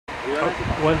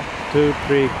One, two,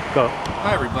 three, go.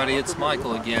 Hi everybody, it's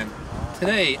Michael again.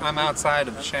 Today I'm outside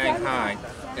of Shanghai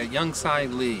at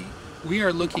Yongzhai Li. We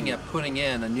are looking at putting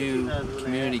in a new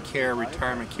community care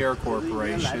retirement care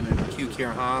corporation and acute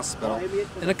care hospital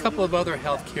and a couple of other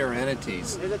healthcare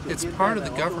entities. It's part of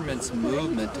the government's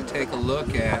movement to take a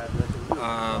look at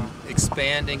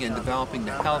expanding and developing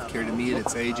the healthcare to meet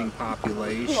its aging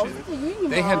population.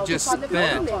 They have just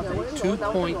spent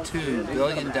 $2.2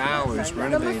 billion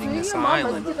renovating this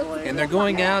island, and they're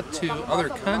going out to other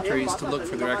countries to look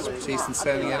for their expertise in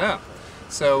setting it up.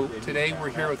 So today we're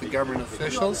here with the government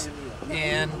officials,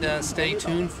 and stay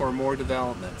tuned for more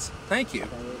developments. Thank you.